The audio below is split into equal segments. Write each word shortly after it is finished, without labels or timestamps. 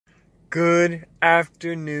Good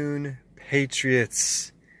afternoon,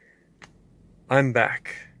 patriots. I'm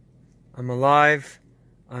back. I'm alive,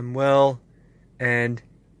 I'm well, and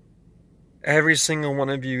every single one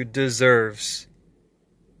of you deserves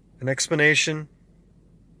an explanation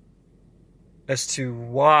as to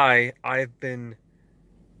why I've been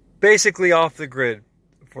basically off the grid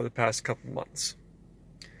for the past couple months.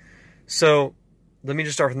 So, let me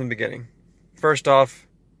just start from the beginning. First off,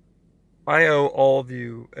 I owe all of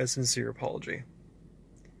you a sincere apology.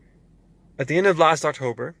 At the end of last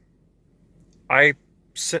October, I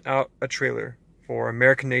sent out a trailer for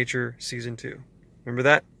American Nature Season 2. Remember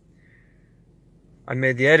that? I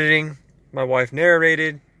made the editing, my wife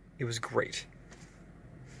narrated, it was great.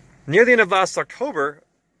 Near the end of last October,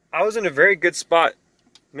 I was in a very good spot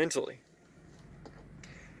mentally.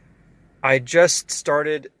 I just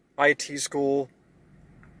started IT school.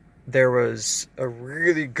 There was a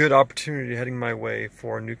really good opportunity heading my way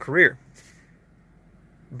for a new career.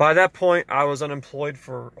 By that point, I was unemployed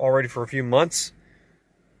already for a few months.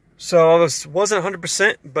 So I wasn't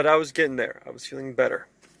 100%, but I was getting there. I was feeling better.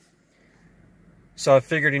 So I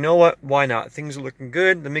figured, you know what? Why not? Things are looking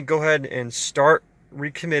good. Let me go ahead and start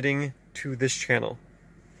recommitting to this channel.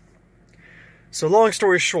 So long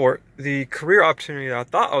story short, the career opportunity that I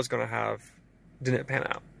thought I was going to have didn't pan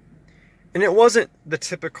out. And it wasn't the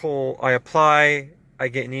typical, I apply, I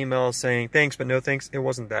get an email saying thanks but no thanks. It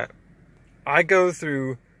wasn't that. I go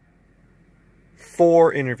through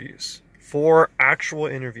 4 actual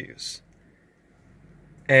interviews.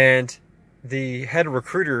 And the head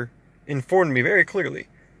recruiter informed me very clearly.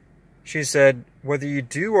 She said, whether you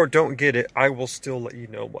do or don't get it, I will still let you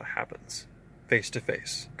know what happens face to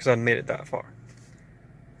face, because I made it that far.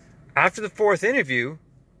 After the 4th interview,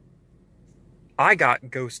 I got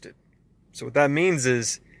ghosted. So what that means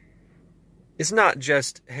is, it's not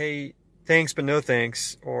just, hey, thanks but no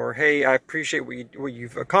thanks, or hey, I appreciate what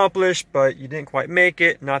you've accomplished, but you didn't quite make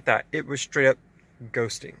it. Not that. It was straight up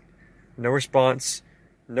ghosting. No response,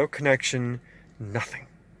 no connection, nothing.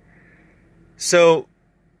 So,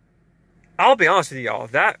 I'll be honest with y'all,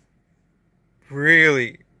 that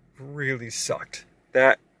really, really sucked.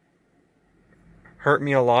 That hurt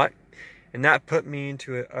me a lot. And that put me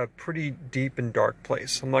into a pretty deep and dark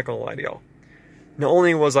place. I'm not going to lie to y'all. Not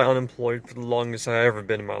only was I unemployed for the longest I've ever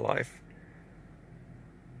been in my life,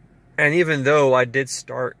 and even though I did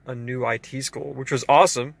start a new IT school, which was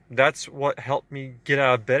awesome, that's what helped me get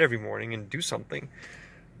out of bed every morning and do something.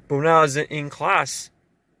 But when I was in class,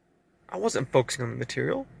 I wasn't focusing on the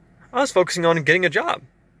material. I was focusing on getting a job.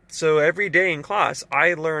 So every day in class,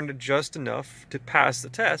 I learned just enough to pass the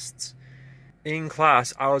tests. In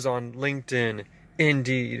class, I was on LinkedIn,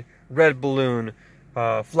 Indeed, Red Balloon,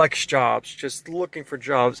 Flex Jobs, just looking for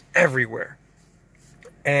jobs everywhere.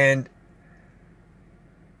 And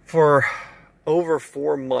for over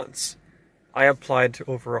 4 months, I applied to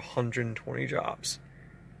over 120 jobs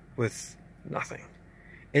with nothing.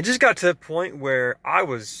 It just got to the point where I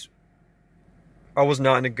was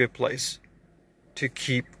not in a good place to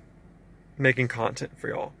keep making content for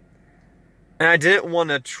y'all. And I didn't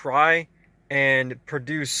want to try and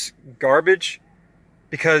produce garbage,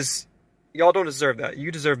 because y'all don't deserve that.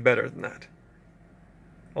 You deserve better than that.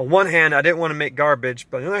 On one hand, I didn't want to make garbage,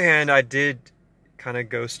 but on the other hand, I did kind of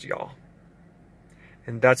ghost y'all.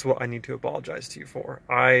 And that's what I need to apologize to you for.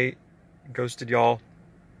 I ghosted y'all.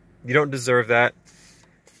 You don't deserve that.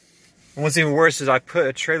 And what's even worse is I put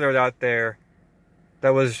a trailer out there that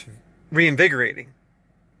was reinvigorating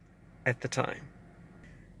at the time.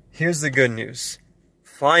 Here's the good news.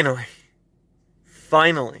 Finally,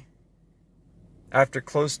 after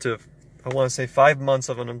close to, I want to say 5 months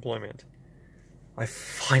of unemployment, I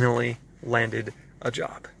finally landed a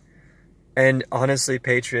job. And honestly,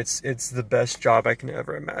 patriots, it's the best job I can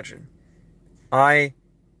ever imagine. I'm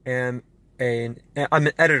an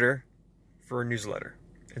editor for a newsletter.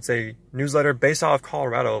 It's a newsletter based out of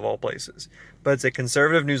Colorado, of all places. But it's a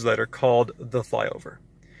conservative newsletter called The Flyover.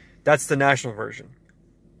 That's the national version.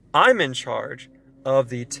 I'm in charge of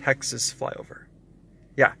the Texas Flyover.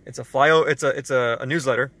 Yeah, it's a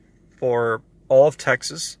newsletter for all of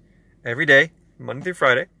Texas every day, Monday through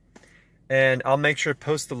Friday. And I'll make sure to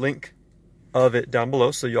post the link of it down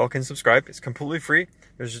below so y'all can subscribe. It's completely free.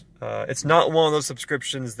 It's not one of those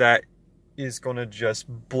subscriptions that is going to just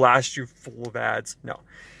blast you full of ads. No.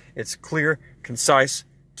 It's clear, concise,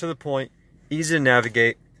 to the point, easy to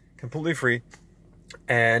navigate, completely free.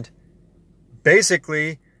 And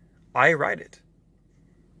basically, I write it.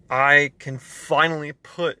 I can finally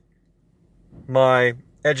put my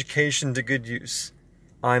education to good use.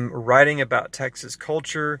 I'm writing about Texas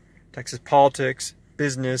culture, Texas politics,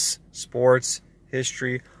 business, sports,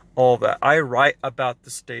 history, all that. I write about the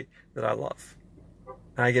state that I love.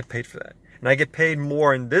 And I get paid for that. And I get paid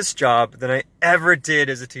more in this job than I ever did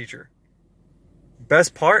as a teacher.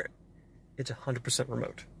 Best part, it's 100%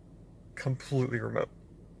 remote. Completely remote.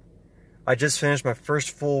 I just finished my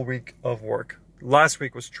first full week of work. Last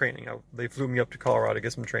week was training. They flew me up to Colorado to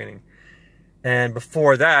get some training. And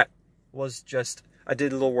before that was just, I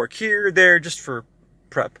did a little work here, there, just for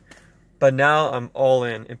prep. But now I'm all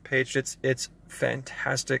in Patriots. It's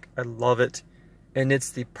fantastic. I love it. And it's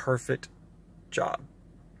the perfect job.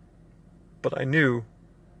 But I knew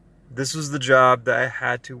this was the job that I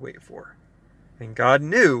had to wait for. And God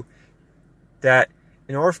knew that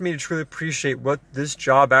in order for me to truly appreciate what this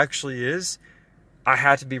job actually is, I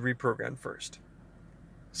had to be reprogrammed first.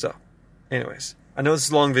 So, anyways, I know this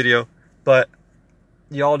is a long video, but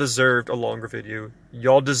y'all deserved a longer video.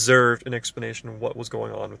 Y'all deserved an explanation of what was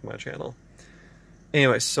going on with my channel.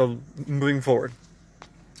 Anyways, so moving forward,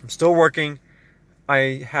 I'm still working.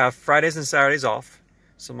 I have Fridays and Saturdays off.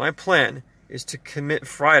 So my plan is to commit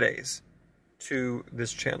Fridays to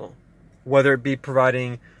this channel, whether it be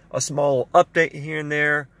providing a small update here and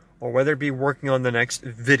there, or whether it be working on the next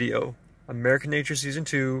video. American Nature Season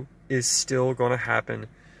 2 is still going to happen.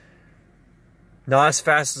 Not as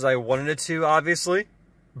fast as I wanted it to, obviously,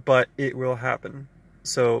 but it will happen.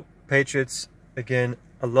 So, Patriots, again,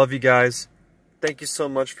 I love you guys. Thank you so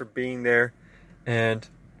much for being there, and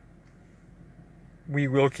we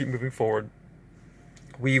will keep moving forward.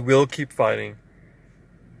 We will keep fighting,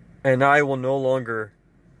 and I will no longer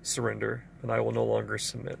surrender, and I will no longer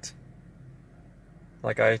submit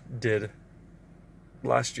like I did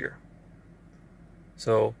last year.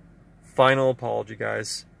 So, final apology,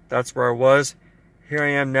 guys. That's where I was. Here I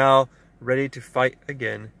am now, ready to fight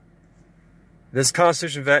again. This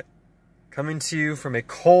Constitution vet coming to you from a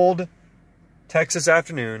cold Texas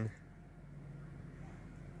afternoon,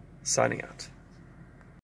 signing out.